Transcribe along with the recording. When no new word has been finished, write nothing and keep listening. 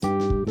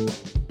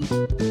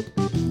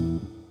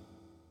I'm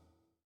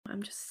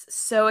just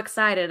so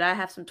excited. I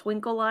have some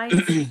twinkle lights.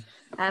 I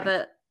have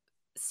a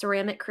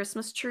ceramic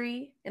Christmas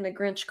tree and a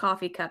Grinch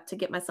coffee cup to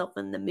get myself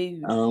in the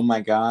mood. Oh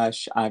my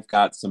gosh, I've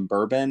got some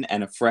bourbon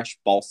and a fresh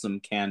balsam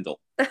candle.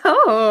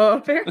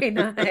 Oh, very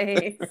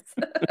nice.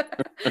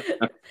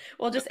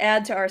 We'll just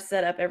add to our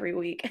setup every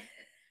week.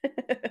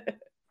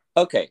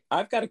 Okay,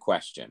 I've got a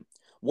question.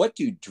 What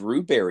do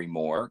Drew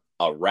Barrymore,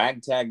 a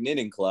ragtag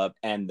knitting club,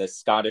 and the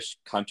Scottish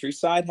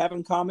countryside have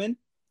in common?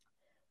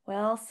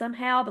 Well,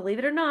 somehow, believe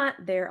it or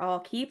not, they're all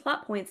key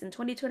plot points in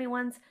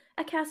 2021's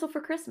A Castle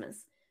for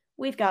Christmas.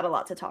 We've got a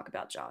lot to talk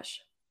about,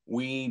 Josh.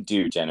 We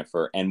do,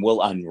 Jennifer, and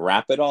we'll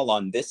unwrap it all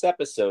on this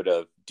episode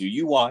of Do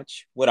You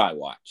Watch What I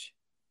Watch?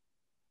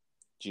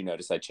 Did you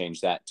notice I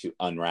changed that to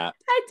unwrap?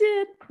 I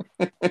did.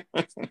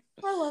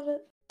 I love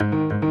it.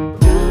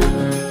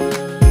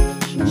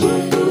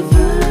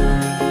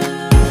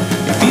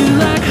 If you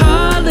like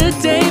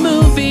holiday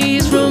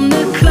movies from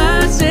the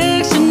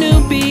classics to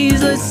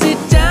newbies, let's sit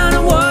down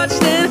and watch,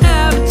 then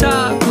have a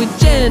talk with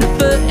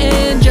Jennifer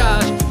and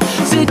Josh.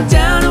 Sit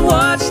down and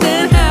watch,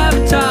 then have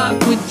a talk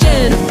with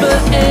Jennifer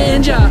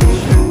and Josh.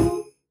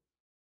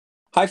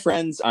 Hi,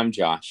 friends. I'm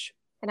Josh.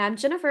 And I'm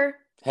Jennifer.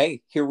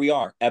 Hey, here we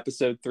are,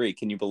 episode 3.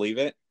 Can you believe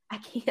it? I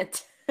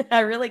can't.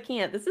 I really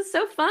can't. This is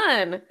so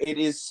fun. It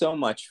is so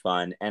much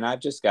fun. And I've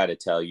just got to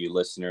tell you,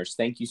 listeners,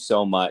 thank you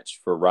so much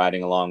for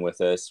riding along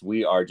with us.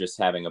 We are just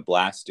having a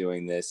blast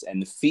doing this.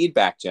 And the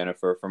feedback,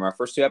 Jennifer, from our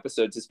first 2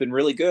 episodes has been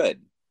really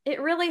good.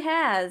 It really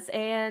has.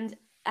 And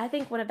I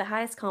think one of the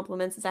highest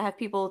compliments is I have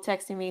people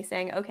texting me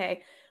saying,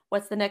 okay,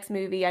 what's the next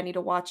movie? I need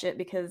to watch it,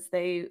 because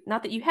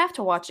not that you have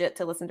to watch it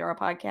to listen to our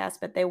podcast,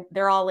 but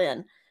they're all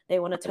in. They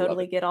want to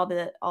totally get all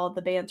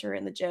the banter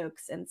and the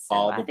jokes. And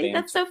so I think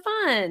that's so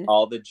fun.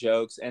 All the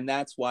jokes. And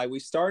that's why we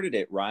started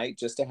it, right?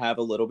 Just to have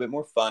a little bit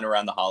more fun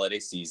around the holiday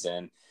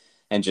season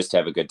and just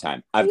have a good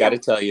time. I've got to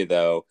tell you,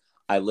 though,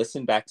 I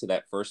listened back to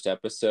that first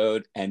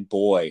episode and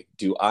boy,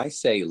 do I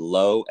say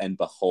lo and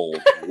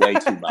behold way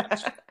too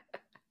much.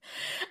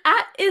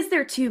 Is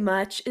there too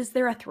much? Is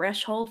there a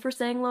threshold for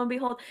saying lo and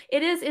behold?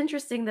 It is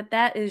interesting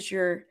that is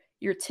your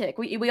tick.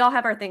 We all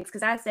have our things,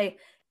 because I say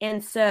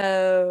and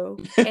so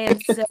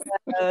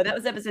that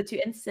was episode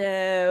 2,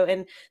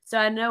 and so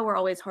I know we're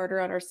always harder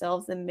on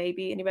ourselves than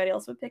maybe anybody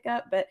else would pick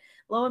up, but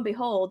lo and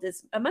behold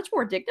is a much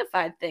more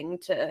dignified thing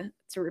to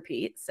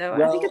repeat. So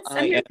well, I think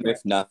I am,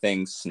 if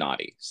nothing,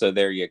 snotty. So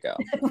there you go.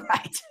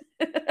 Right.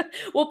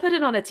 We'll put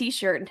it on a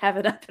t-shirt and have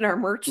it up in our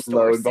merch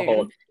store lo and soon.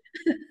 Behold.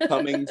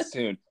 Coming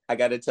soon. I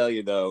got to tell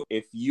you, though,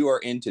 if you are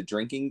into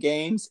drinking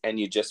games and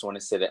you just want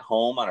to sit at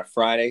home on a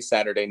Friday,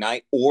 Saturday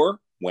night, or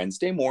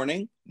Wednesday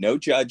morning, no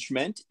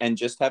judgment, and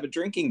just have a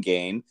drinking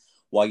game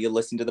while you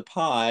listen to the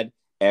pod,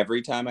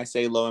 every time I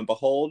say lo and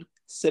behold,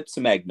 sip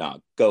some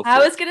eggnog. Go for it. I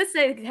was going to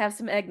say have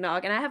some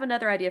eggnog, and I have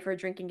another idea for a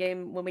drinking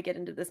game when we get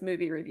into this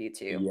movie review,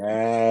 too.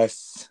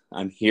 Yes,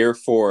 I'm here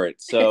for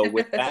it. So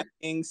with that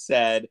being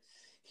said,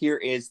 here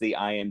is the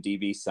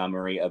IMDb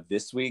summary of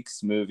this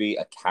week's movie,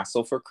 A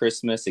Castle for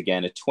Christmas.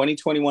 Again, a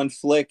 2021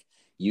 flick.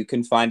 You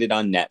can find it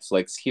on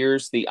Netflix.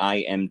 Here's the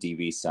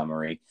IMDb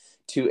summary.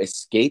 To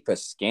escape a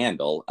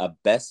scandal, a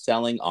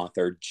best-selling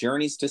author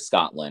journeys to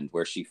Scotland,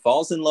 where she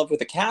falls in love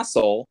with a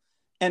castle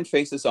and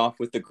faces off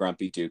with the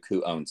grumpy duke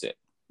who owns it.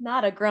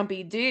 Not a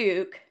grumpy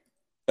duke.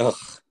 Ugh.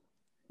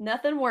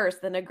 Nothing worse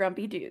than a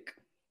grumpy duke.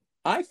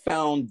 I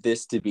found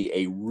this to be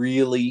a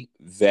really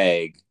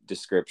vague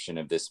description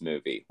of this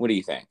movie. What do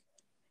you think?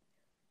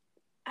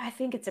 I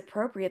think it's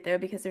appropriate, though,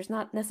 because there's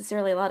not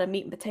necessarily a lot of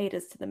meat and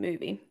potatoes to the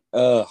movie.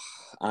 Ugh,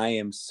 I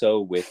am so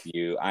with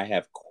you. I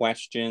have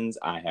questions.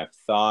 I have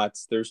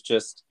thoughts.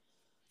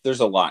 There's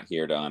a lot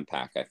here to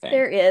unpack, I think.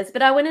 There is,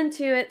 but I went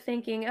into it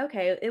thinking,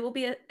 okay, it will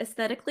be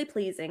aesthetically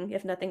pleasing,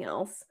 if nothing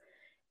else,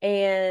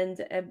 and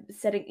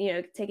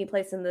taking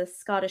place in the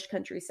Scottish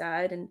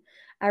countryside. And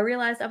I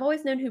realized I've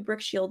always known who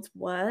Brooke Shields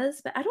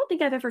was, but I don't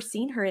think I've ever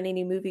seen her in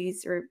any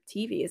movies or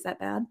TV. Is that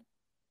bad?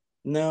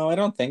 No, I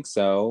don't think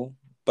so.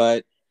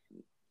 But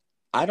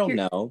I don't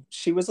know.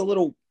 It was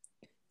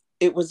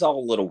all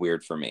a little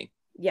weird for me.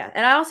 Yeah,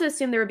 and I also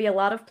assumed there would be a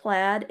lot of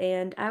plaid,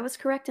 and I was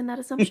correct in that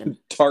assumption.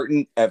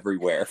 Tartan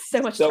everywhere.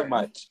 So much. So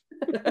much.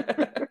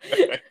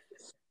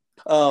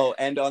 Oh,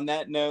 and on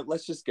that note,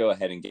 let's just go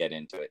ahead and get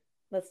into it.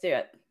 Let's do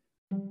it.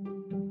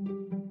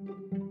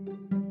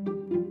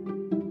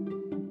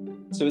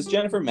 So as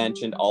Jennifer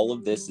mentioned, all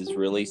of this is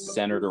really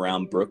centered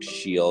around Brooke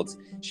Shields.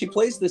 She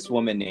plays this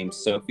woman named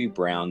Sophie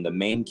Brown, the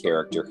main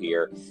character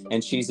here,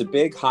 and she's a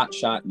big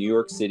hotshot New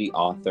York City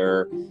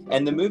author.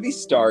 And the movie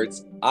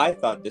starts, I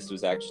thought this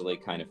was actually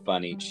kind of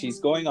funny.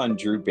 She's going on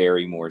Drew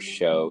Barrymore's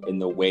show in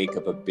the wake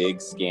of a big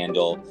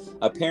scandal.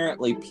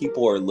 Apparently,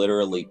 people are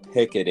literally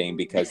picketing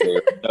because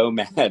they're so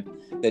mad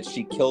that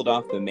she killed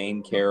off the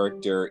main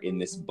character in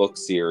this book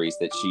series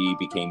that she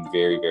became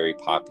very, very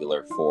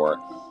popular for.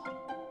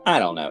 I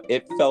don't know.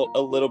 It felt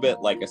a little bit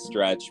like a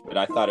stretch, but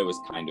I thought it was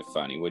kind of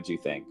funny. What'd you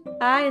think?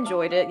 I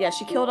enjoyed it. Yeah,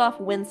 she killed off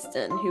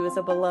Winston, who is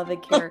a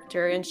beloved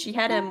character, and she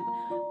had him,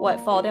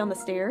 fall down the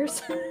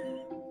stairs?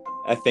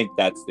 I think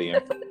that's the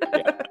impression.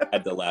 Yeah, I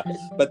had to laugh.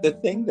 But the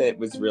thing that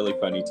was really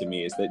funny to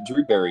me is that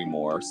Drew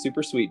Barrymore,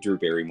 super sweet Drew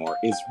Barrymore,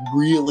 is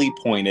really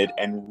pointed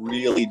and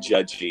really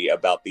judgy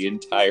about the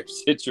entire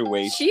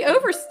situation. She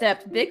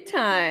overstepped big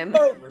time.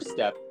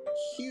 Overstepped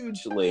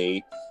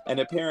hugely. And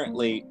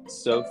apparently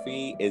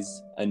Sophie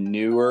is a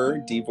newer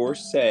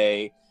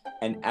divorcee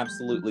and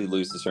absolutely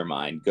loses her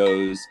mind,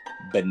 goes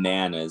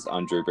bananas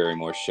on Drew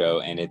Barrymore's show,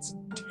 and it's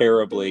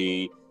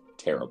terribly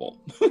terrible.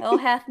 Hell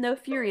hath no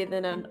fury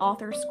than an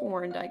author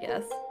scorned, I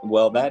guess.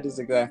 Well, that is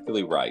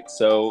exactly right.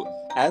 So,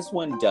 as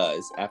one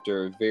does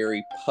after a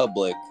very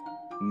public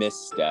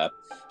misstep,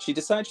 she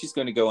decides she's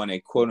going to go on a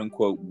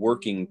quote-unquote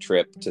working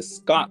trip to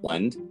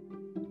Scotland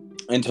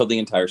until the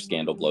entire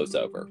scandal blows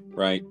over,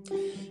 right?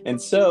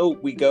 And so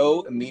we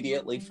go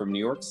immediately from New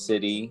York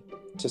City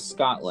to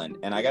Scotland.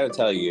 And I got to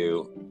tell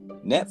you,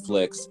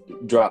 Netflix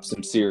dropped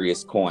some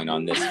serious coin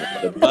on this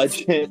one. The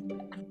budget...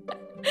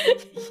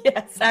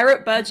 Yes, I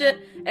wrote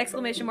budget,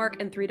 exclamation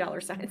mark, and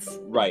 $3 signs.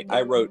 Right.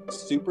 I wrote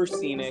super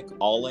scenic,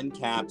 all in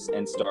caps,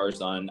 and stars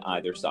on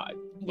either side.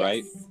 Yes.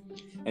 Right.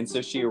 And so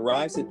she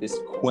arrives at this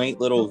quaint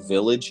little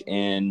village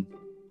inn.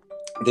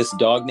 This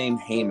dog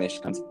named Hamish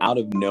comes out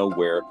of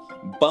nowhere,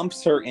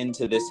 bumps her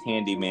into this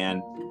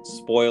handyman.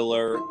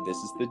 Spoiler, this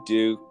is the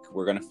Duke.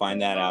 We're going to find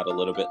that out a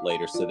little bit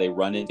later. So they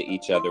run into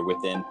each other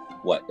within,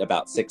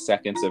 about 6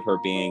 seconds of her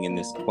being in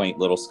this quaint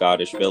little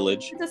Scottish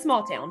village. It's a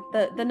small town.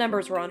 The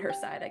numbers were on her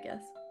side, I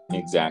guess.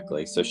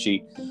 Exactly. So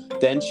she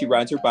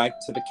rides her bike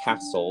to the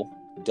castle,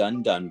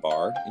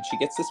 Dunbar, and she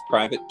gets this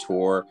private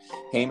tour.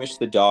 Hamish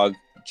the dog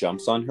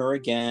jumps on her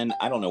again.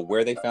 I don't know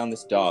where they found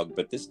this dog,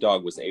 but this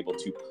dog was able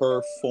to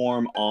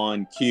perform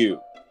on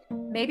cue.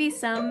 Maybe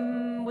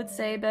some would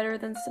say better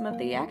than some of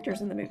the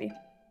actors in the movie.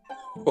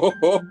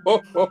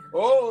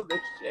 The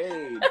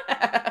shade.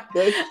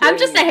 I'm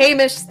just a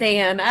Hamish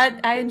stan.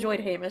 I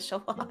enjoyed Hamish a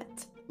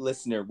lot.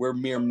 Listener, we're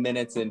mere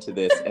minutes into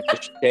this, and the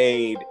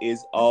shade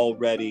is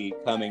already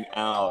coming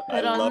out.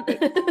 I love it.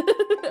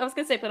 I was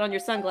going to say put on your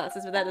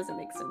sunglasses, but that doesn't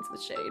make sense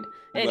with shade.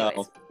 Anyways,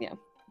 well, yeah.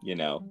 You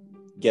know,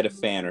 get a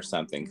fan or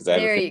something, because I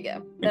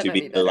have to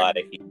be a lot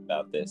of heat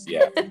about this.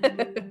 Yeah.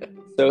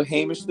 So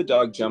Hamish the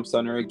dog jumps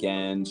on her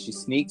again. She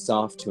sneaks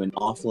off to an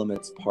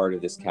off-limits part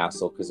of this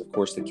castle because, of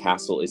course, the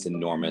castle is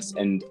enormous.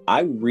 And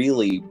I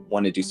really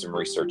want to do some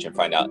research and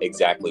find out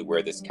exactly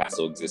where this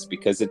castle exists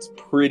because it's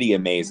pretty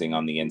amazing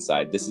on the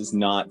inside. This is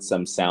not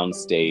some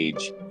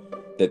soundstage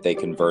that they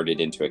converted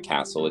into a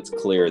castle. It's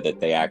clear that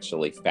they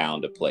actually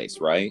found a place,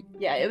 right?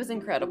 Yeah, it was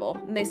incredible.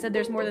 And they said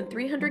there's more than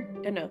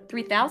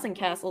 3,000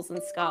 castles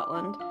in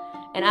Scotland.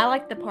 And I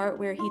like the part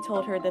where he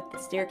told her that the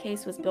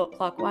staircase was built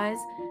clockwise,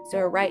 so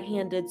a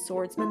right-handed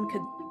swordsman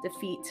could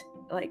defeat,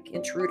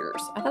 intruders.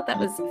 I thought that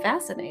was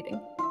fascinating.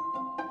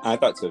 I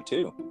thought so,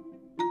 too.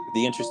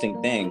 The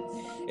interesting thing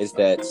is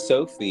that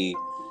Sophie,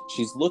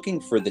 she's looking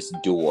for this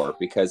door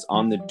because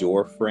on the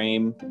door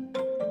frame,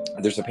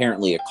 there's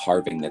apparently a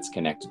carving that's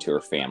connected to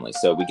her family.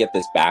 So we get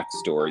this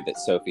backstory that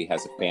Sophie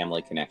has a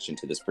family connection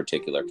to this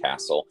particular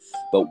castle.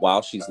 But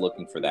while she's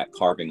looking for that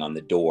carving on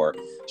the door,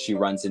 she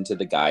runs into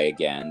the guy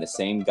again, the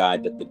same guy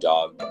that the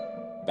dog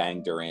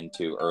banged her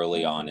into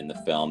early on in the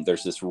film.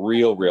 There's this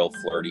real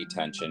flirty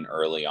tension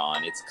early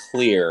on. It's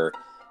clear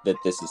that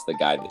this is the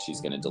guy that she's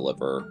going to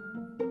deliver,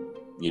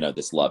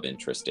 this love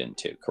interest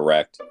into,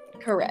 correct?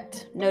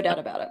 Correct. No doubt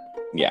about it.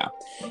 Yeah.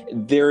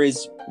 There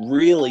is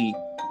really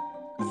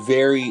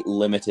very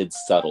limited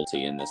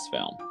subtlety in this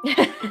film.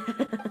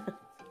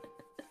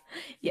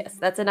 Yes,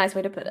 that's a nice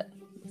way to put it.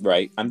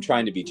 Right? I'm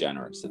trying to be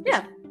generous at this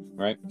point,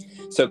 right?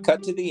 So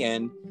cut to the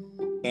end,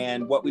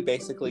 and what we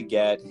basically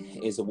get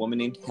is a woman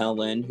named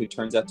Helen who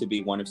turns out to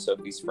be one of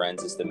Sophie's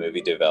friends as the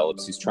movie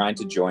develops, who's trying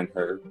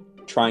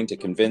to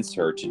convince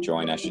her to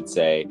join, I should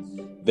say,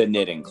 the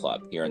knitting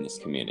club here in this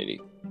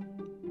community.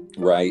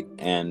 Right?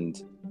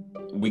 And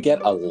we get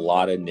a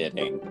lot of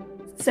knitting.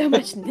 So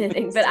much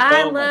knitting, but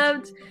I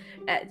loved...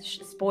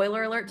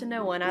 spoiler alert to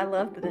no one, I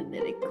loved the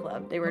knitting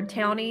club. They were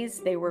townies,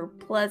 they were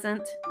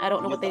pleasant. I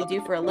don't know what they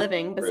do for a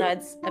living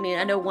besides, I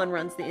know one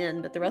runs the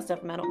inn, but the rest of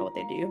them I don't know what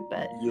they do.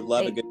 But you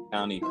love a good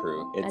townie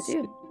crew. I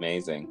do.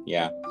 Amazing.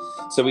 Yeah.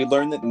 So we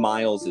learn that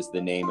Miles is the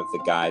name of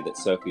the guy that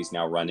Sophie's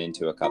now run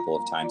into a couple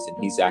of times, and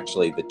he's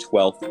actually the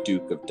 12th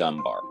Duke of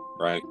Dunbar,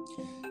 right?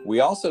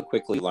 We also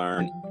quickly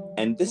learn,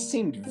 and this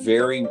seemed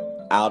very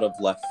out of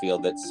left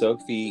field, that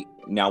Sophie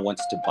now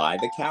wants to buy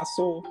the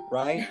castle,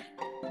 right?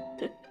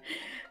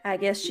 I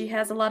guess she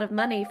has a lot of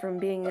money from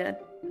being a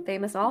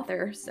famous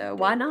author, so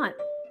why not?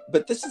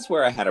 But this is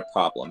where I had a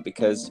problem,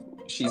 because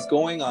she's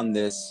going on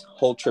this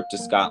whole trip to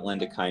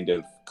Scotland to kind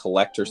of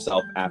collect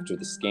herself after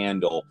the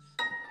scandal.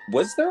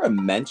 Was there a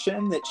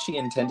mention that she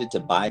intended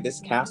to buy this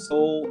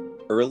castle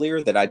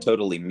earlier that I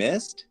totally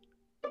missed?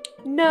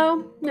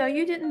 No,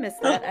 you didn't miss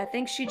that. I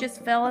think she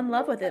just fell in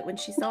love with it when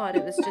she saw it.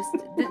 It was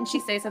just, didn't she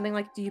say something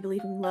like, do you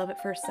believe in love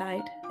at first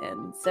sight?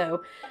 And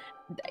so,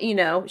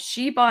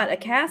 she bought a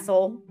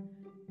castle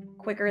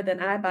quicker than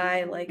I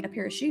buy like a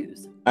pair of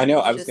shoes. I know.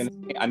 It's I was going to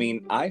say, I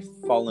mean, I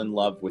fall in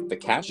love with the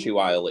cashew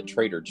aisle at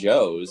Trader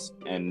Joe's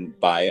and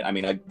buy it. I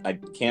mean, I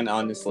can't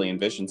honestly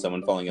envision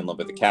someone falling in love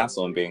with the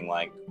castle and being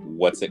like,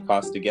 what's it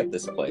cost to get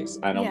this place?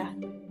 I don't. Yeah.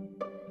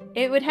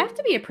 It would have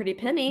to be a pretty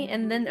penny,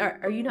 and then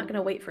are you not going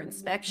to wait for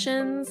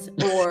inspections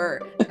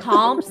or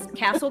comps,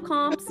 castle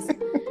comps?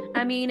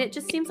 I mean, it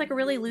just seems like a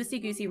really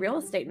loosey-goosey real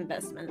estate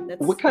investment. That's,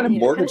 What kind of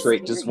mortgage kind of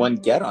rate does scary. one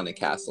get on a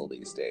castle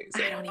these days?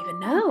 I don't even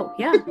know.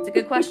 Yeah, it's a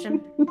good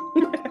question.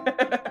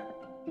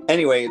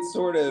 Anyway, it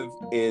sort of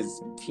is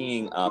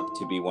teeing up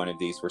to be one of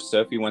these where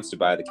Sophie wants to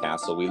buy the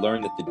castle. We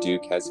learn that the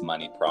Duke has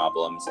money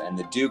problems, and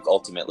the Duke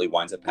ultimately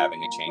winds up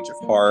having a change of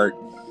heart.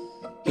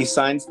 He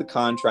signs the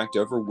contract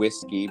over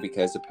whiskey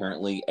because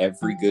apparently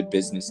every good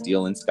business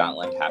deal in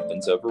Scotland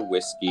happens over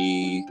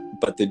whiskey.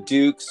 But the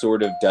Duke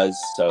sort of does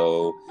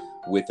so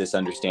with this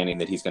understanding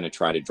that he's going to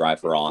try to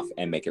drive her off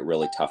and make it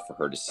really tough for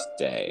her to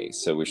stay.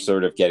 So we're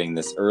sort of getting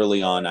this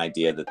early on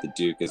idea that the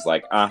Duke is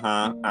like,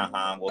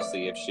 we'll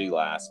see if she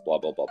lasts, blah,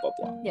 blah, blah, blah,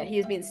 blah. Yeah, he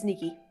was being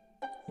sneaky.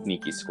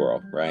 Sneaky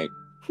squirrel, right?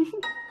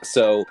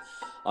 So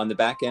on the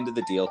back end of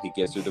the deal, he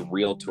gives her the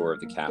real tour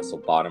of the castle.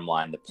 Bottom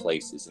line, the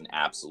place is an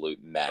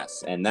absolute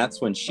mess. And that's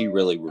when she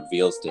really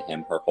reveals to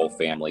him her whole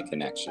family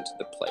connection to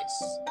the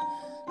place.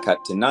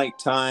 Cut to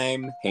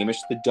nighttime. Hamish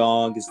the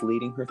dog is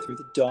leading her through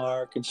the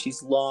dark and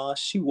she's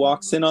lost. She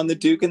walks in on the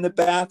Duke in the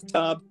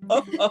bathtub.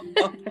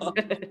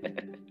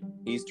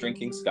 He's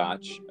drinking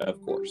scotch,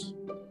 of course.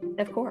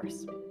 Of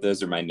course.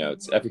 Those are my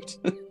notes.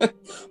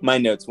 My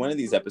notes. One of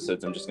these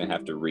episodes I'm just going to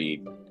have to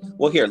read.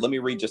 Well, here, let me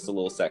read just a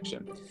little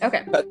section.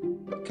 Okay.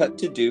 Cut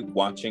to Duke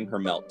watching her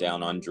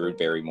meltdown on Drew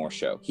Barrymore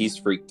show. He's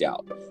freaked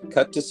out.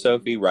 Cut to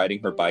Sophie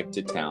riding her bike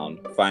to town,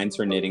 finds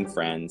her knitting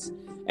friends,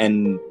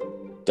 and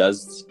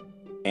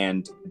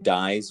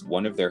dyes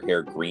one of their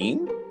hair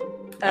green.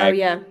 Oh,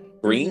 yeah.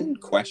 Green?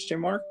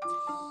 Question mark.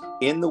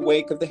 In the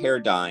wake of the hair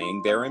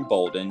dyeing, they're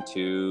emboldened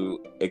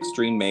to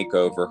extreme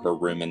makeover her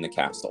room in the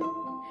castle.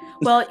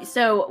 Well,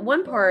 so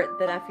one part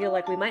that I feel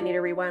like we might need to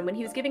rewind, when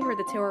he was giving her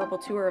the terrible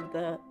tour of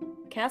the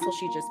castle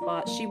she just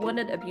bought, she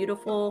wanted a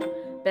beautiful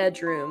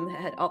bedroom,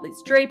 had all these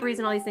draperies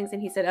and all these things,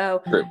 and he said,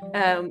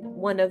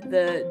 one of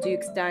the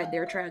dukes died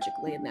there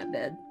tragically in that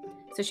bed.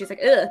 So she's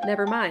like,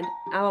 never mind.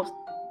 I'll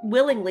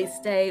willingly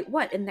stay,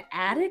 in the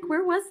attic?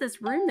 Where was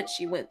this room that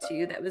she went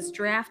to that was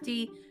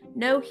drafty,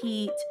 no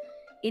heat,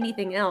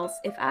 anything else?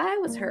 If I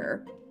was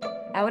her,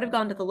 I would have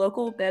gone to the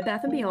local Bed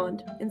Bath &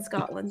 Beyond in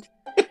Scotland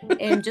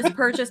and just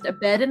purchased a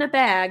bed in a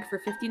bag for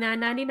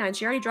 $59.99.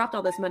 She already dropped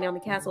all this money on the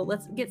castle.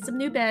 Let's get some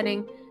new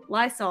bedding,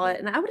 Lysol it,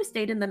 and I would have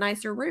stayed in the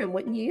nicer room,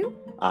 wouldn't you?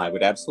 I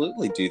would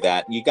absolutely do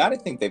that. You got to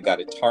think they've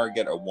got a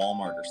Target or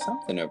Walmart or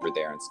something over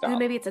there in Scotland.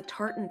 Maybe it's a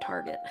Tartan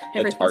Target.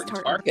 A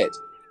Tartan Target.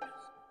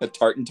 A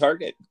Tartan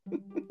Target.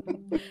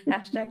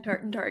 Hashtag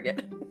Tartan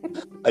Target.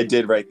 I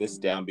did write this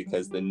down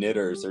because the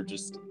knitters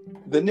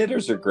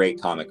are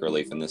great comic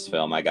relief in this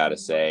film, I gotta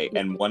say.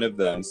 And one of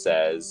them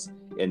says,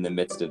 in the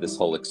midst of this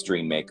whole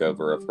extreme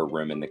makeover of her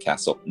room in the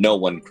castle, no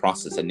one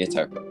crosses a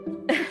knitter.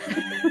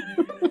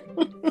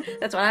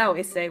 That's what I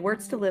always say.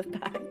 Words to live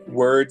by.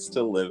 Words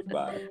to live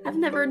by. I've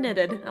never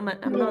knitted. I'm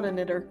not a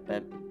knitter,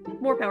 but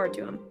more power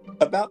to him.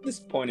 About this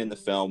point in the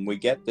film, we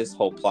get this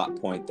whole plot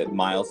point that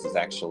Miles is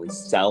actually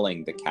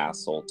selling the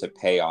castle to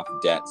pay off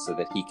debt so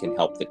that he can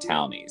help the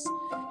townies.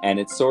 And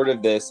it's sort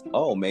of this,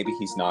 maybe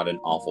he's not an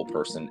awful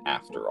person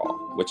after all,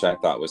 which I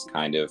thought was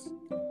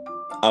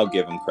I'll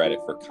give him credit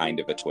for kind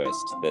of a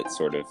twist that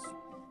sort of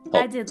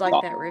I did like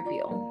that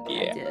reveal. Yeah.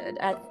 I did.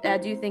 I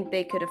do think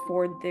they could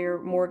afford their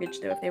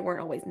mortgage, though, if they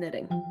weren't always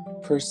knitting.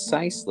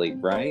 Precisely,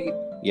 right?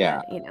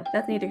 Yeah.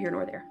 That's neither here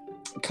nor there.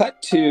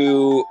 Cut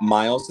to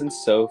Miles and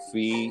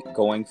Sophie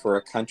going for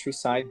a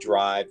countryside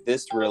drive.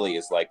 This really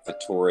is like the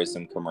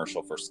tourism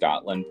commercial for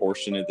Scotland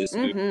portion of this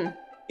movie. Mm-hmm.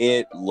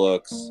 It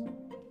looks...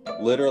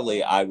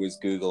 Literally, I was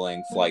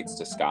Googling flights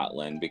to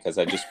Scotland because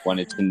I just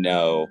wanted to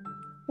know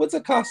what's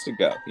it cost to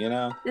go,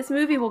 This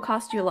movie will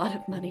cost you a lot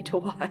of money to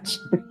watch.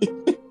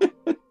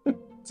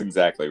 That's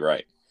exactly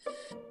right.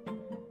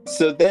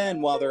 So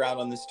then, while they're out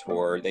on this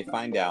tour, they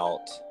find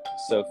out,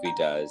 Sophie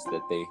does,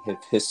 that they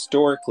have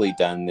historically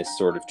done this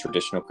sort of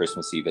traditional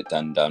Christmas Eve at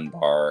Dun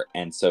Dunbar,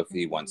 and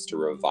Sophie wants to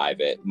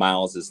revive it.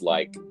 Miles is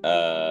like,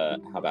 how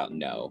about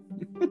no?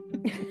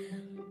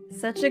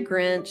 Such a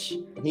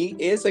Grinch. He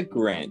is a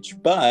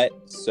Grinch,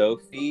 but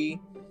Sophie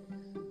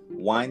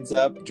winds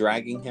up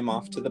dragging him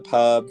off to the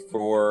pub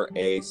for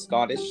a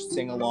Scottish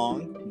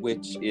sing-along,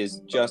 which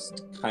is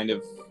just kind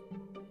of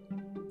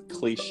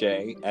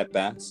cliche at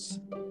best.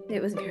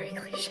 It was very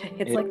cliche.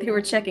 It's like they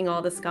were checking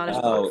all the Scottish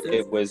boxes.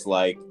 It was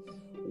like,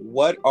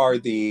 what are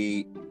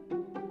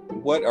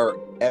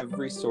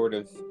every sort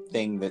of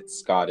thing that's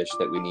Scottish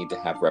that we need to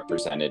have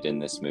represented in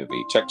this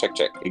movie? Check.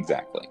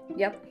 Exactly.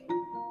 Yep.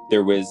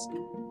 There was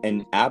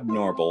an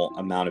abnormal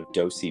amount of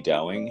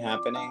do-si-doing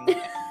happening.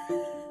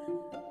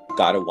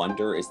 Gotta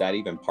wonder, is that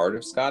even part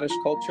of Scottish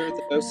culture,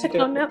 the I do-si-do?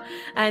 don't know.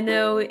 I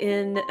know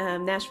in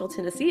Nashville,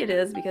 Tennessee, it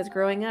is because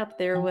growing up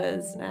there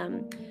was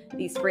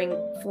the spring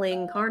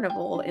fling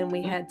carnival, and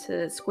we had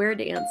to square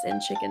dance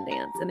and chicken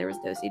dance, and there was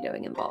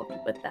do-si-doing involved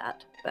with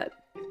that. But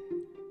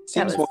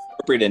Seems more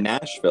appropriate in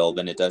Nashville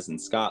than it does in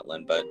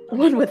Scotland, but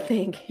one would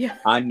think, yeah.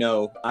 I'm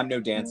no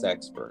dance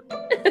expert.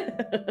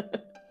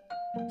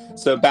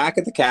 So back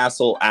at the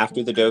castle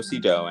after the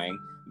do-si-doing,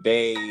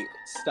 they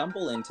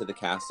stumble into the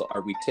castle.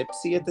 Are we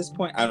tipsy at this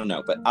point? I don't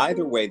know. But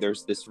either way,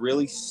 there's this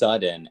really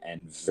sudden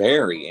and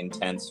very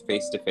intense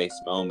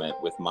face-to-face moment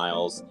with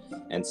Miles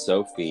and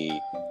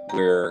Sophie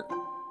where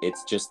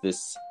it's just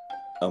this,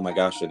 oh my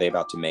gosh, are they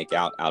about to make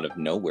out of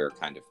nowhere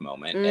kind of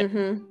moment?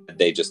 And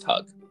they just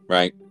hug,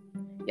 right?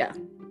 Yeah.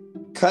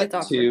 Cut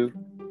to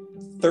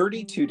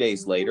 32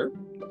 days later,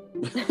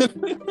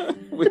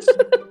 which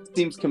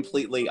seems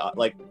completely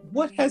like,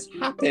 what has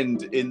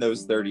happened in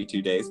those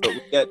 32 days? But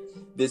we get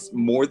this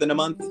more than a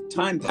month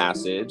time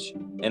passage,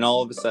 and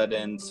all of a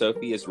sudden,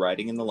 Sophie is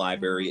writing in the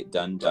library at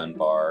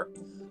Dunbar.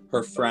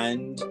 Her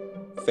friend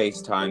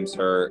FaceTimes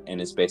her and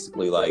is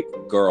basically like,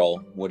 girl,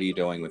 what are you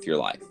doing with your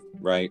life?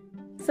 Right?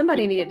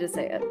 Somebody needed to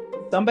say it.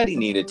 Somebody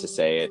needed to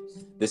say it.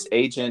 This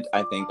agent,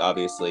 I think,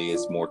 obviously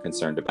is more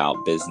concerned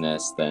about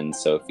business than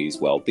Sophie's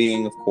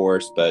well-being, of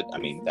course. But, I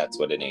mean, that's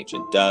what an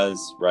agent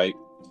does, right?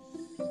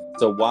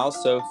 So while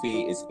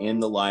Sophie is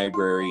in the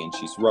library and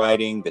she's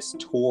writing, this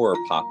tour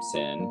pops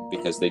in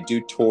because they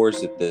do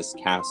tours at this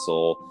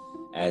castle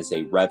as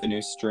a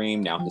revenue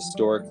stream. Now,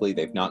 historically,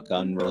 they've not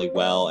gone really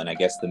well. And I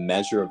guess the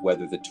measure of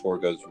whether the tour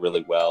goes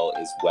really well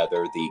is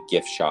whether the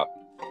gift shop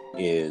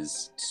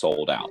is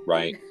sold out,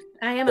 right?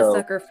 I am a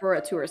sucker for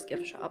a tourist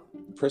gift shop.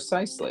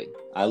 Precisely.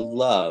 I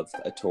love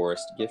a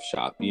tourist gift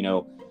shop. You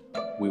know,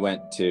 we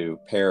went to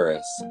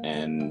Paris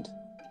and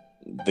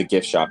the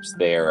gift shops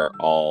there are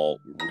all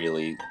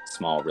really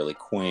small, really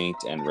quaint,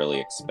 and really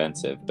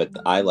expensive. But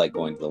I like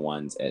going to the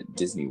ones at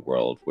Disney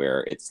World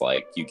where it's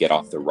like you get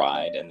off the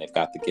ride and they've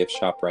got the gift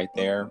shop right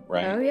there,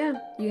 right? Oh, yeah.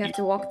 You have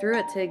to walk through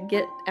it to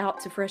get out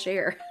to fresh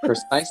air.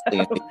 Precisely.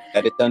 And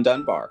it's at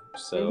Dunbar.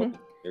 So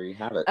there you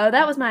have it. Oh,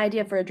 that was my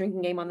idea for a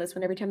drinking game on this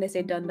one. Every time they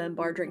say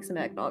Dunbar, drink some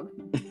eggnog.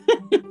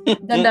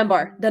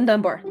 Dunbar. It's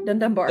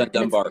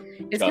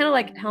kind of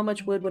like how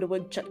much wood would a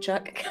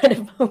woodchuck kind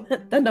of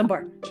moment.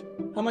 Dunbar.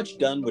 How much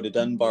done would a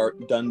Dunbar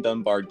done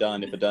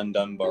if a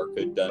Dunbar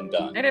could done?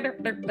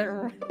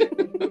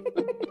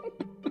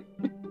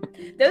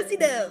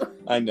 Do-si-do.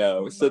 I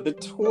know. So the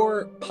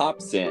tour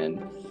pops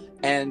in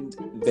and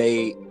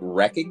they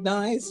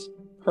recognize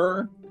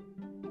her.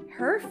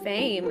 Her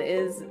fame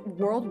is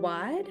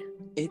worldwide.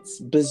 It's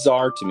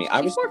bizarre to me.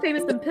 She's more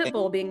famous than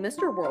Pitbull being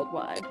Mr.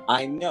 Worldwide.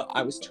 I know.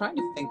 I was trying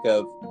to think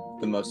of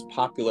the most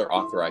popular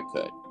author I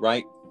could,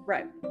 right?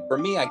 Right. For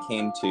me, I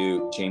came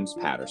to James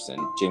Patterson.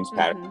 James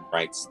Patterson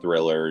writes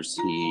thrillers.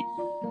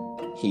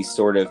 He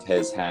sort of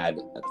has had,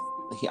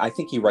 I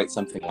think he writes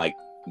something like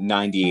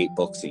 98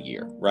 books a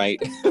year, right?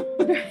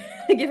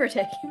 Give or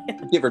take.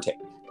 Give or take.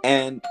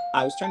 And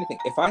I was trying to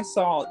think, if I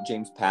saw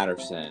James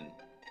Patterson,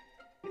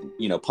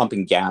 you know,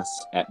 pumping gas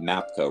at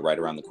Mapco right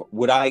around the corner,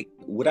 would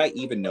I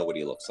even know what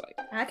he looks like?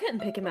 I couldn't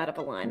pick him out of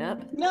a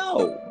lineup.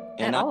 No.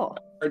 And at all. I had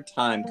a hard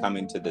time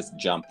coming to this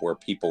jump where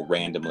people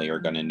randomly are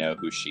going to know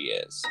who she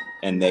is.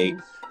 And they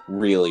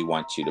really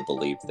want you to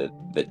believe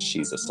that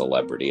she's a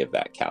celebrity of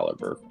that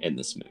caliber in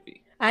this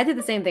movie. I did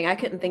the same thing. I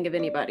couldn't think of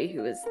anybody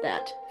who is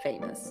that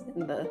famous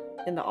in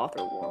the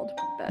author world.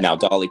 But... Now,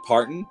 Dolly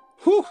Parton,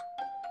 whew.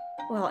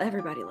 Well,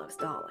 everybody loves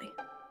Dolly.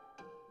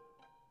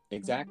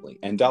 Exactly.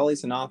 And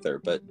Dolly's an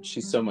author, but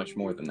she's so much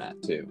more than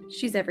that, too.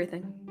 She's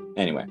everything.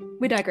 Anyway.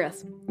 We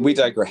digress.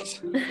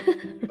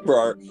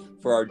 For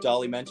our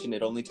Dolly mention,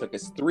 it only took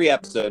us 3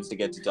 episodes to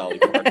get to Dolly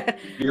Parton.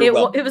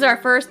 It was our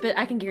first, but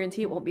I can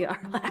guarantee it won't be our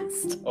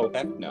last. Oh,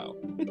 heck no.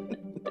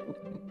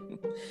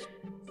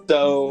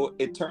 So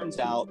it turns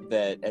out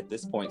that at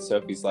this point,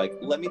 Sophie's like,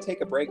 let me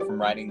take a break from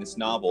writing this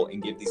novel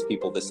and give these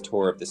people this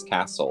tour of this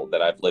castle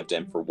that I've lived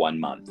in for 1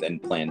 month and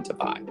plan to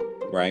buy,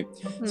 right?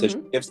 So she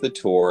gives the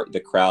tour. The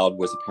crowd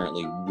was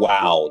apparently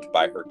wowed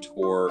by her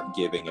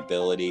tour-giving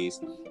abilities,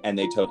 and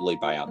they totally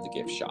buy out the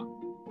gift shop.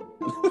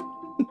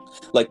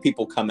 Like,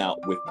 people come out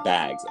with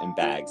bags and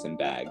bags and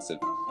bags of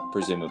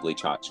presumably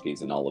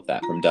tchotchkes and all of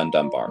that from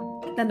Dunbar.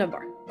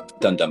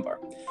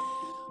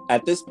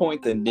 At this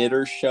point, the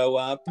knitters show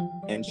up,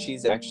 and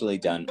she's actually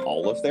done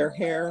all of their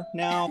hair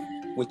now,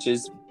 which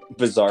is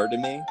bizarre to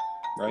me,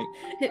 right?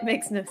 It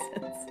makes no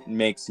sense.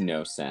 Makes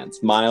no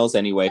sense. Miles,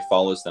 anyway,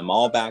 follows them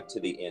all back to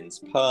the inn's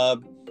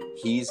pub.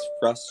 He's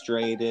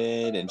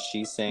frustrated, and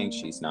she's saying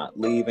she's not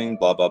leaving,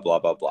 blah, blah, blah,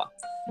 blah, blah.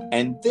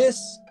 And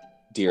this,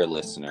 dear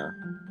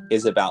listener,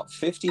 is about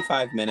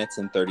 55 minutes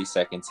and 30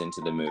 seconds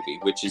into the movie,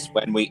 which is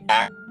when we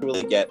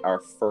actually get our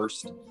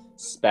first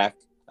speck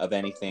of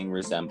anything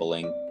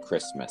resembling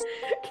Christmas.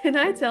 Can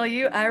I tell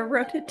you, I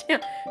wrote it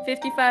down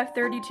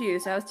 55:32,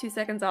 so I was 2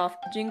 seconds off.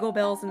 Jingle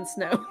bells and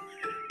snow.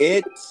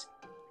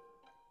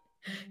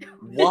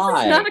 Why?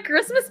 This is not a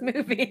Christmas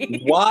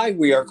movie. Why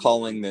we are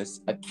calling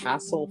this A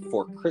Castle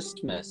for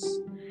Christmas?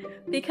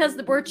 Because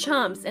we're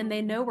chumps and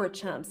they know we're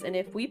chumps. And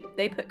if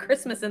they put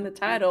Christmas in the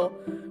title,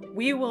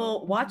 we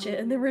will watch it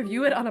and then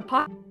review it on a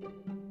pod.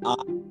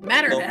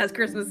 Matter if it has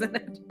Christmas in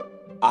it.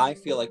 I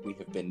feel like we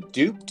have been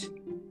duped.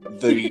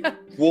 The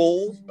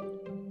wool,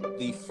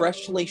 the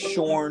freshly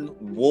shorn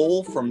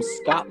wool from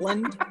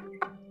Scotland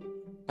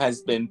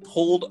has been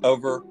pulled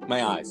over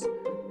my eyes.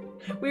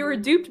 We were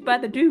duped by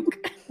the Duke.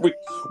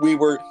 We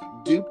were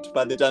duped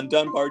by the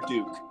Dunbar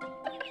Duke.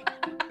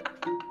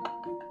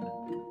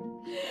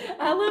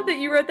 I love that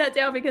you wrote that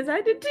down because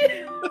I did too.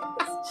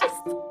 It's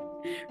just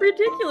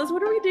ridiculous.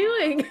 What are we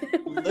doing?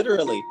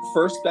 Literally,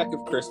 first speck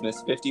of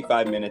Christmas,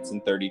 55 minutes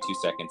and 32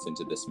 seconds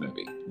into this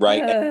movie,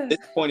 right? At this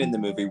point in the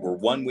movie, we're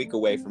 1 week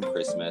away from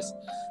Christmas.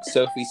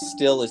 Sophie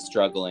still is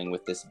struggling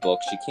with this book.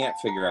 She can't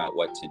figure out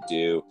what to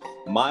do.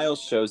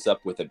 Miles shows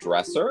up with a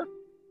dresser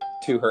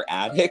to her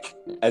attic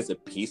as a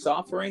peace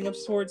offering of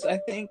sorts, I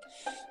think.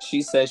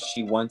 She says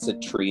she wants a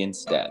tree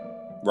instead.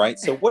 Right?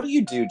 So what do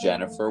you do,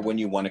 Jennifer, when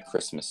you want a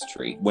Christmas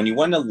tree? When you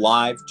want a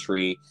live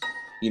tree,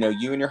 you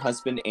and your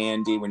husband,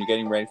 Andy, when you're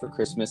getting ready for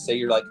Christmas, say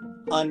you're like,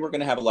 we're going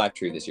to have a live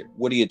tree this year.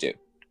 What do you do?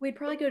 We'd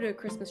probably go to a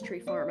Christmas tree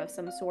farm of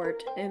some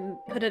sort and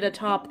put it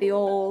atop the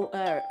old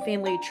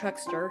family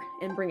truckster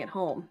and bring it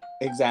home.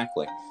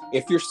 Exactly.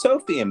 If you're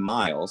Sophie and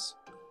Miles,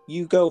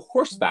 you go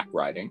horseback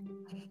riding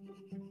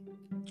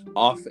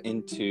off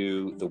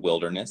into the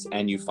wilderness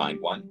and you find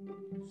one.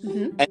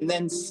 Mm-hmm. And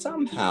then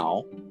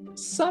somehow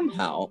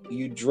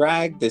you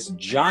drag this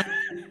giant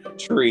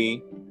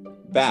tree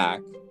back.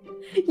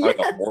 Yes.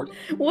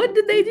 What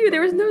did they do?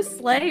 There was no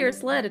sleigh or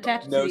sled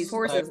attached to these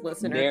horses,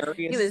 listener.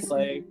 It was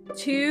sleigh.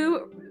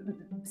 2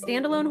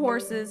 standalone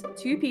horses,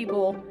 2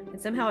 people, and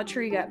somehow a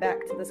tree got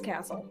back to this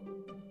castle.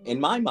 In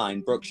my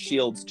mind, Brooke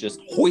Shields just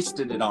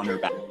hoisted it on her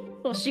back.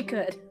 Well, she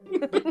could.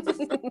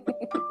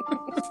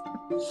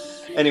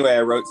 Anyway,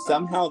 I wrote,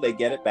 somehow they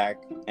get it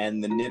back,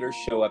 and the knitters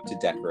show up to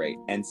decorate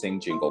and sing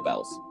Jingle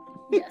Bells.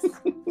 Yes.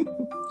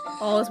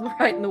 All is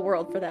right in the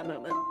world for that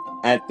moment.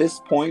 At this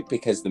point,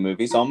 because the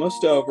movie's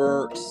almost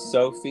over,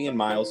 Sophie and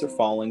Miles are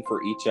falling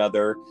for each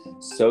other.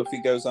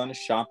 Sophie goes on a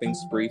shopping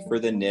spree for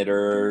the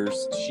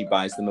knitters. She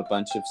buys them a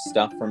bunch of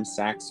stuff from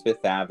Saks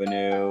Fifth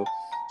Avenue.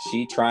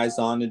 She tries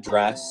on a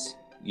dress,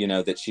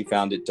 that she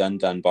found at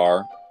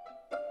Dunbar.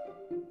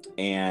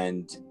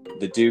 And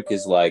the Duke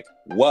is like,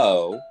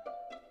 whoa.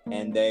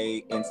 And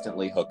they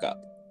instantly hook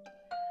up.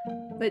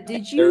 But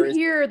did you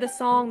hear the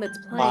song that's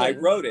playing? I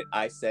wrote it.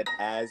 I said,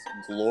 as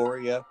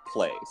Gloria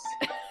plays.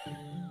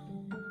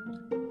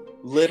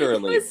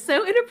 Literally. It was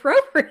so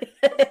inappropriate.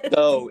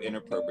 So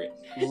inappropriate.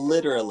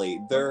 Literally,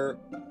 they're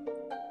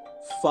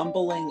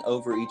fumbling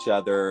over each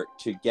other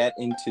to get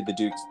into the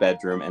Duke's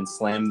bedroom and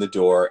slam the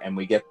door. And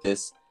we get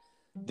this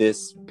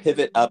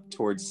pivot up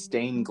towards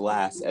stained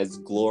glass as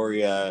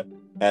Gloria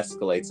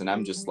escalates, and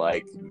I'm just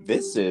like,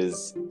 this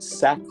is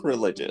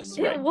sacrilegious.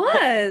 It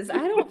was. I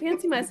don't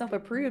fancy myself a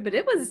prude, but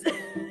it was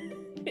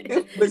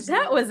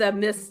that was a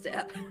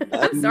misstep.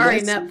 I'm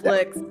sorry,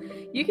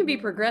 Netflix. You can be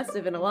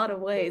progressive in a lot of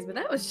ways, but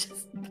that was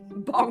just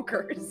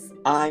bonkers.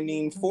 I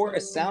mean, for a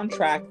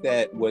soundtrack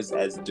that was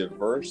as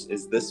diverse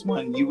as this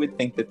one, you would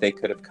think that they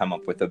could have come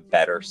up with a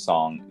better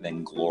song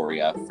than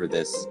Gloria for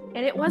this.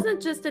 And it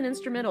wasn't just an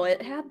instrumental,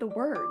 it had the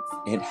words.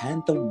 It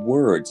had the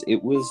words.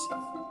 It was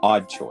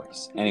odd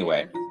choice.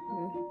 Anyway,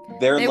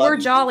 they were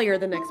jollier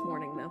the next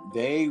morning, though.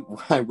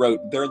 I wrote,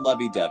 they're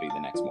lovey-dovey the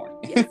next morning.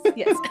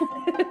 Yes.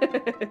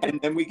 And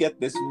then we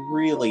get this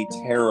really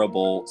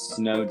terrible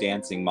snow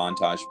dancing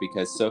montage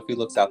because Sophie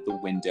looks out the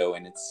window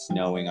and it's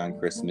snowing on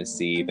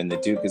Christmas Eve. And the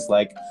Duke is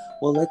like,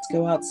 well, let's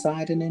go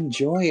outside and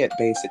enjoy it,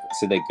 basically.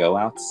 So they go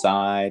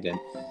outside and,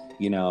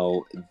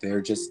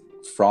 they're just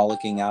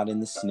frolicking out in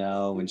the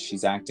snow. And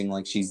she's acting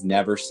like she's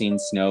never seen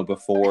snow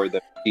before.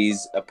 That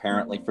she's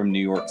apparently from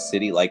New York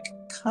City. Like,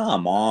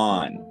 come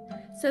on.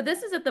 So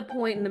this is at the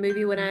point in the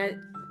movie when I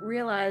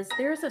realized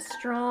there's a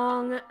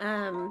strong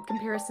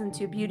comparison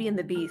to Beauty and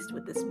the Beast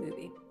with this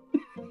movie.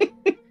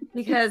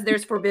 Because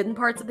there's forbidden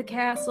parts of the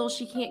castle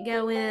she can't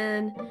go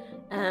in.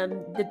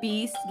 The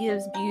Beast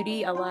gives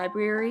Beauty a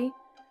library.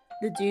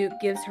 The Duke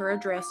gives her a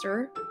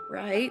dresser,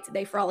 right?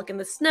 They frolic in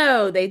the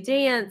snow. They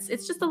dance.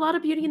 It's just a lot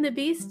of Beauty and the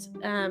Beast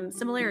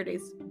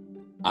similarities.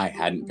 I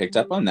hadn't picked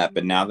up on that,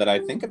 but now that I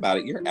think about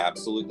it, you're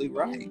absolutely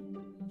right.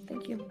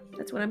 Thank you.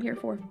 That's what I'm here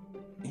for.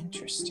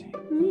 Interesting.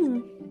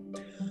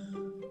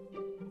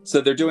 So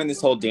they're doing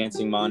this whole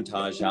dancing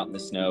montage out in the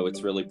snow.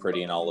 It's really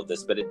pretty and all of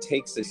this, but it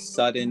takes a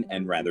sudden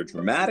and rather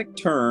dramatic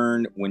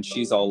turn when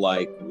she's all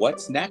like,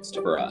 what's next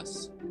for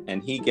us?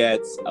 And he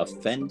gets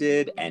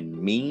offended and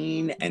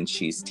mean, and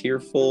she's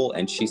tearful,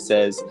 and she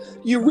says,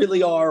 you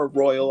really are a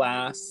royal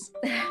ass.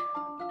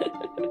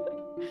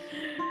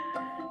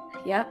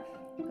 Yep.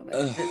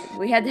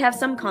 We had to have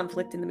some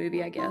conflict in the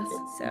movie, I guess.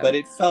 So. But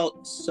it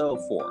felt so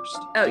forced.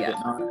 Oh, yeah.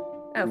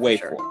 Way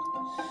for sure.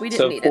 Forced. We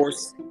didn't need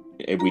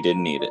it. We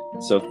didn't need it.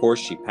 So, of course,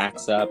 she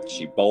packs up,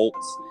 she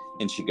bolts,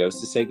 and she goes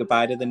to say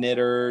goodbye to the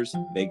knitters.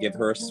 They give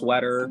her a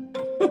sweater.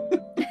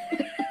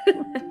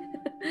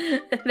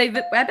 I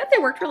bet they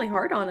worked really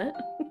hard on it.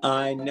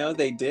 I know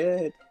they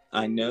did.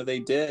 I know they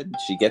did.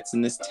 She gets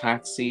in this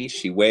taxi.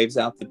 She waves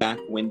out the back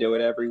window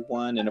at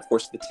everyone. And of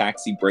course, the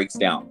taxi breaks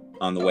down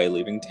on the way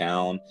leaving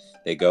town.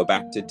 They go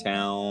back to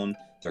town.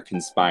 They're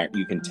conspiring.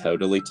 You can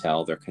totally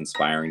tell they're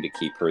conspiring to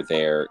keep her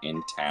there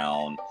in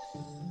town.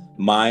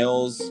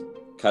 Miles,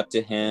 cut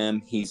to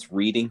him. He's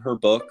reading her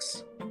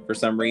books for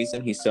some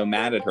reason. He's so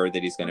mad at her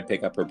that he's going to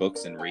pick up her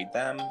books and read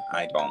them.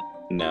 I don't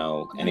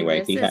know.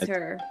 Anyway, he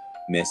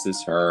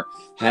misses her,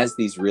 has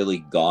these really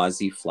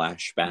gauzy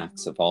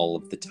flashbacks of all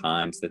of the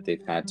times that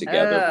they've had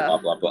together, blah,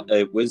 blah, blah.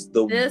 It was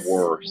the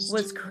worst.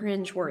 Was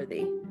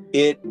cringeworthy.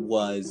 It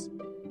was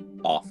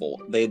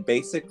awful. They had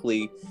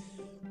basically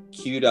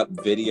queued up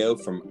video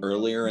from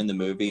earlier in the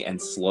movie and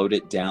slowed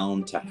it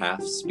down to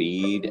half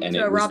speed. And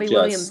it was Robbie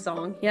Williams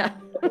song. Yeah.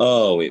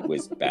 Oh, it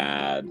was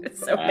bad.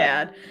 It's so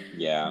bad.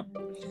 Yeah.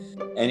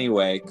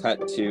 Anyway,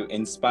 cut to,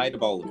 in spite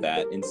of all of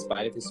that, in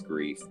spite of his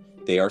grief,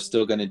 they are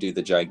still going to do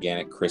the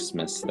gigantic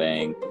Christmas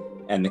thing.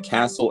 And the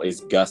castle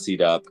is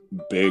gussied up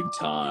big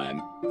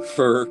time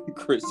for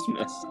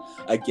Christmas.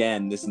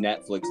 Again, this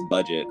Netflix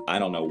budget, I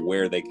don't know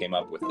where they came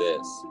up with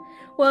this.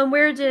 Well, and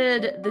where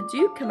did the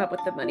Duke come up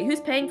with the money?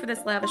 Who's paying for this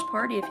lavish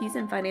party if he's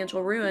in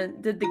financial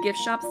ruin? Did the gift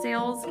shop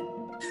sales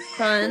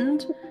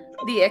fund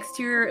the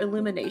exterior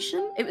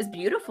illumination? It was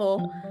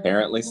beautiful.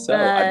 Apparently so.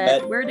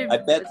 I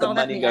bet the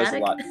money goes a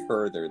lot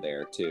further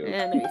there too.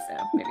 Yeah,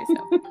 maybe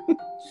so.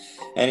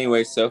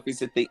 Anyway,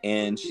 Sophie's at the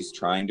inn. She's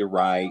trying to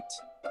write.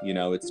 You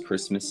know, it's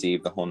Christmas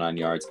Eve, the whole 9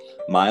 yards.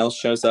 Miles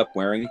shows up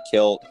wearing a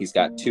kilt. He's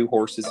got 2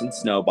 horses and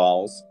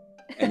snowballs.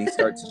 And he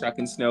starts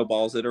chucking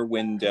snowballs at her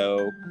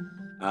window.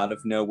 Out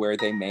of nowhere,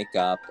 they make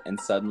up. And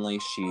suddenly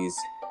she's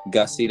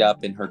gussied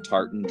up in her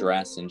tartan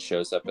dress and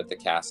shows up at the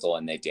castle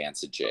and they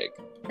dance a jig.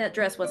 That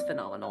dress was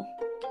phenomenal.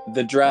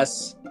 The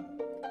dress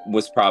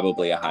was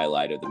probably a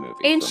highlight of the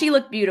movie. And she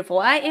looked beautiful.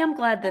 I am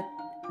glad that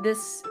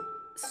this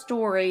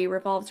story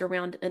revolves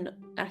around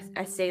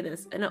I say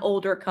this, an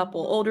older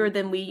couple, older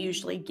than we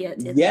usually get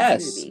in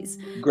these movies.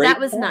 Great that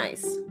was point.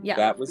 Nice. Yeah.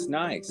 That was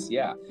nice,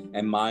 yeah.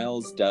 And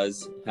Miles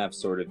does have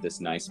sort of this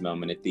nice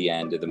moment at the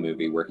end of the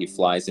movie where he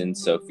flies in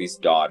Sophie's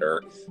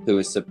daughter, who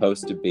is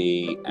supposed to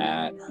be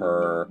at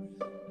her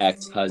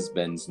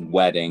ex-husband's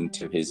wedding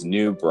to his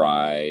new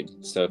bride.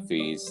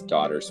 Sophie's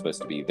daughter is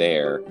supposed to be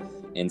there.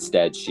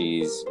 Instead,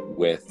 she's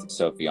with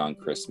Sophie on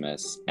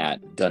Christmas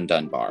at Dun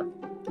Dun Bar.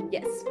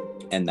 Yes.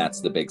 And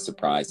that's the big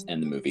surprise,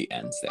 and the movie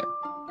ends there.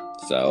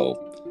 So,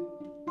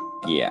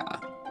 yeah.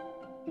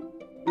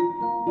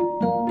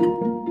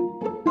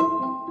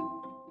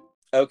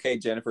 Okay,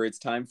 Jennifer, it's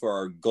time for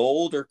our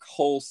gold or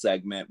coal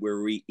segment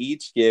where we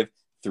each give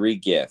 3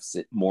 gifts.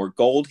 More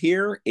gold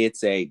here,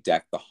 it's a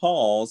deck the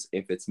halls.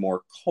 If it's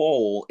more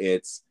coal,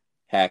 it's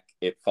heck,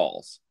 it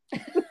falls.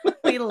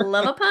 We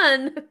love a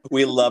pun.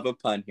 We love a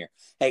pun here.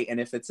 Hey, and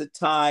if it's a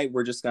tie,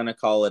 we're just going to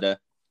call it a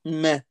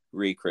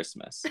Merry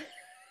Christmas.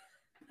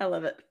 I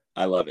love it.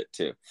 I love it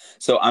too.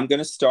 So I'm going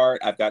to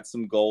start. I've got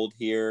some gold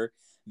here.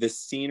 The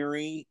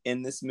scenery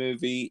in this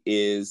movie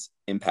is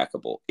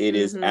impeccable. It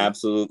is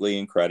absolutely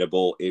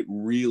incredible. It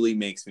really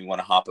makes me want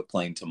to hop a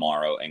plane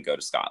tomorrow and go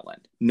to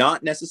Scotland.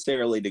 Not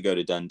necessarily to go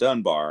to Dun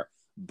Dun Bar,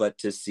 but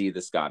to see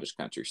the Scottish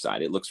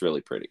countryside. It looks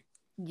really pretty.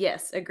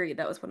 Yes, agreed.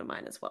 That was one of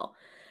mine as well.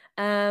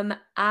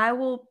 I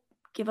will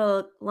give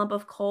a lump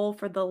of coal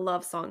for the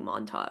love song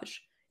montage.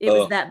 It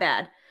was that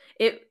bad.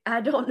 I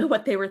don't know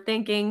what they were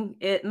thinking.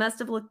 It must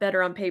have looked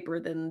better on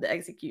paper than the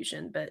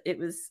execution, but it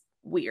was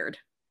weird.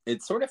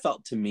 It sort of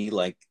felt to me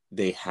like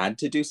they had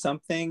to do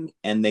something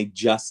and they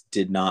just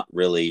did not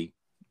really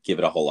give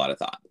it a whole lot of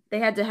thought. They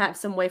had to have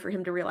some way for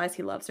him to realize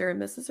he loves her and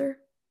misses her.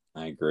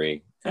 I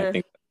agree. I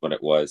think that's what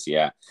it was.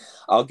 Yeah.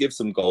 I'll give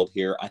some gold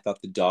here. I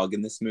thought the dog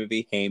in this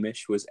movie,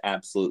 Hamish, was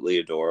absolutely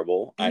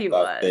adorable. I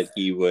thought that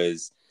he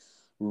was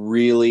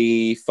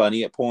really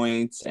funny at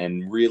points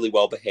and really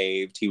well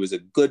behaved. He was a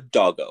good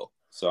doggo,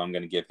 so I'm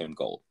going to give him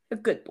gold. A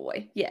good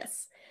boy,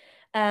 yes.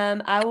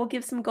 I will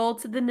give some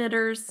gold to the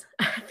knitters.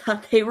 I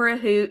thought they were a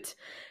hoot,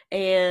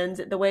 and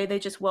the way they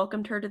just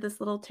welcomed her to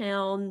this little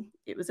town,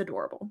 it was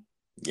adorable.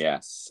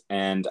 Yes,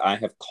 and I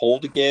have coal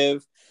to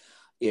give.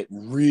 It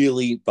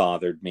really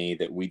bothered me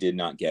that we did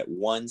not get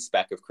one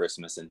speck of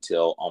Christmas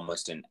until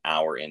almost an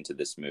hour into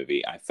this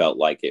movie. I felt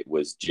like it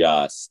was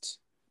just,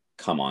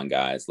 come on,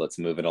 guys, let's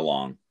move it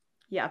along.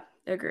 Yeah,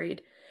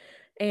 agreed.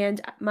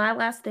 And my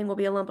last thing will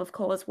be a lump of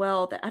coal as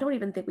well that I don't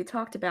even think we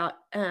talked about.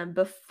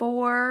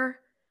 Before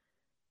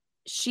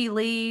she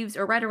leaves,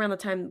 or right around the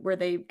time where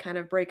they kind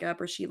of break up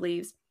or she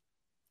leaves,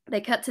 they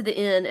cut to the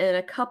inn and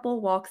a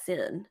couple walks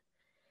in.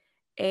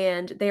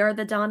 And they are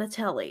the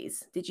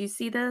Donatellis. Did you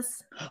see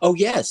this? Oh,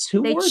 yes.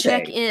 Who were they? They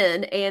check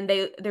in and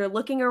they're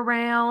looking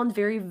around,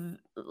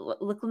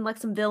 looking like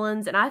some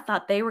villains. And I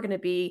thought they were going to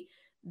be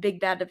big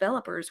bad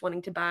developers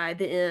wanting to buy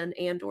the inn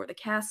and or the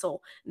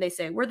castle. And they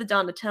say, we're the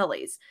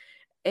Donatellis.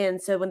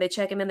 And so when they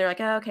check them in, they're like,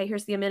 oh, okay,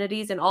 here's the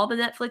amenities and all the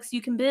Netflix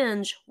you can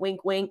binge.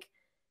 Wink, wink.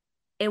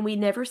 And we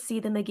never see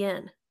them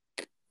again.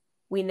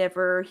 We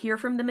never hear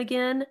from them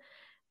again.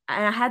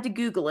 and I had to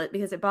Google it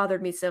because it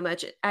bothered me so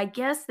much. I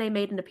guess they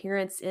made an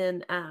appearance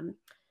in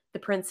the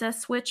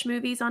Princess Switch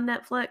movies on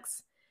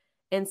Netflix.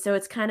 And so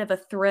it's kind of a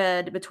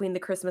thread between the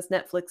Christmas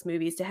Netflix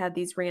movies to have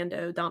these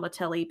rando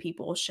Donatelli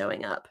people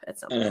showing up at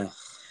some point. Ugh.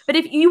 But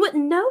if you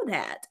wouldn't know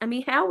that, I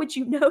mean, how would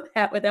you know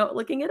that without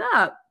looking it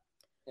up?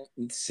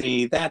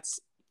 See,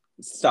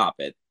 stop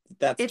it.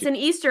 It's an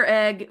Easter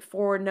egg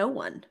for no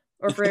one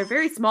or for a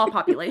very small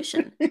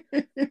population.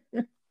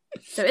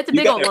 So it's a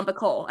big old lump of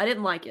coal. I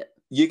didn't like it.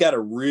 You got to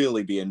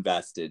really be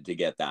invested to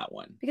get that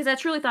one. Because I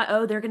truly thought,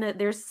 oh,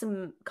 there's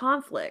some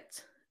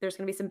conflict. There's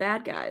going to be some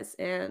bad guys.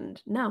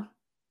 And no.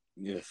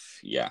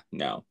 Yeah,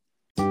 no.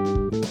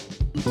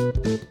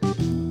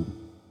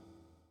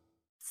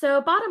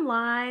 So bottom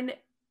line,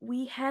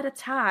 we had a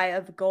tie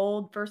of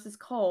gold versus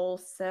coal.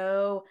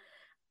 So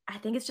I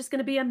think it's just going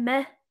to be a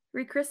Merry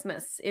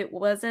Christmas. It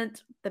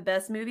wasn't the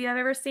best movie I've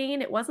ever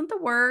seen. It wasn't the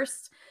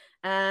worst.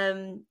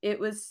 It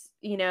was,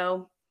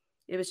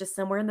 it was just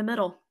somewhere in the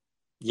middle.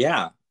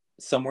 Yeah,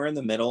 somewhere in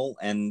the middle.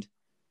 And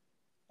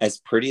as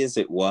pretty as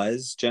it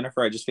was,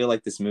 Jennifer, I just feel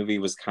like this movie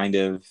was kind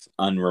of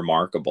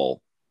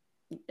unremarkable.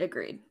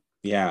 Agreed.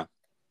 Yeah.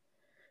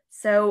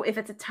 So if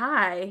it's a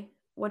tie,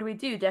 what do we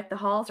do? Deck the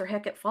halls or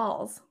heck it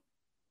falls?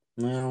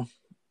 Well,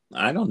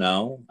 I don't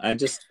know.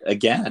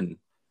 Again,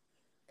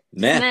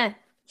 meh.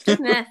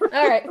 Meh.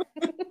 All right.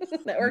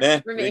 That works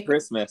meh for me. Merry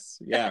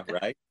Christmas. Yeah,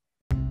 right.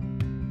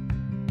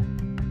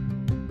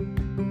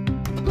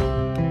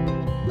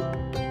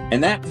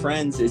 And that,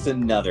 friends, is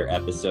another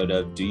episode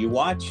of Do You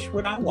Watch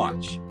What I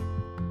Watch?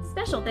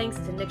 Special thanks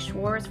to Nick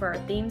Schwartz for our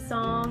theme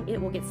song. It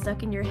will get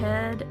stuck in your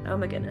head. Oh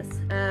my goodness.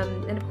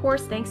 And of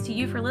course, thanks to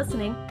you for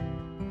listening.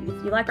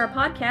 If you like our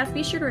podcast,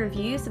 be sure to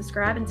review,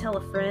 subscribe, and tell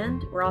a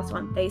friend. We're also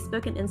on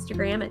Facebook and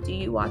Instagram at Do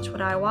You Watch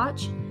What I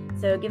Watch?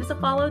 So give us a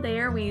follow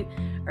there. We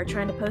are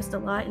trying to post a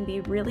lot and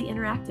be really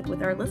interactive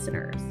with our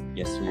listeners.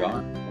 Yes, we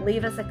are.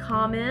 Leave us a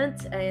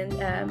comment,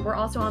 and we're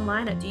also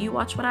online at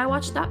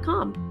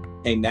doyouwatchwhatIwatch.com.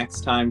 Hey,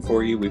 next time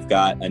for you, we've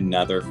got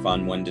another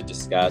fun one to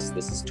discuss.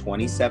 This is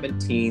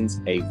 2017's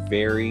A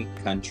Very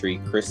Country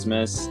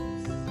Christmas.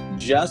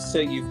 Just so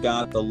you've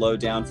got the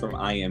lowdown from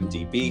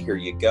IMDb, here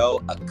you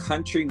go. A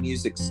country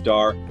music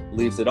star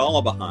leaves it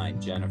all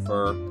behind,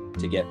 Jennifer,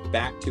 to get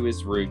back to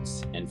his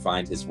roots and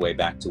find his way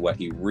back to what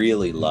he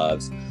really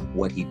loves.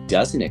 What he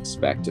doesn't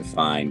expect to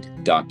find, ...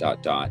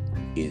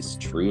 is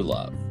true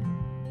love.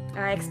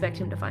 I expect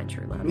him to find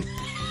true love.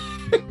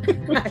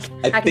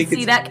 I can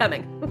see that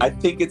coming. I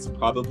think it's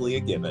probably a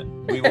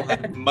given. We will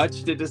have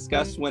much to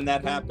discuss when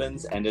that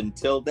happens. And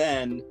until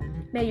then,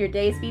 may your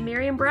days be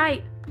merry and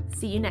bright.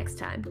 See you next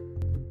time.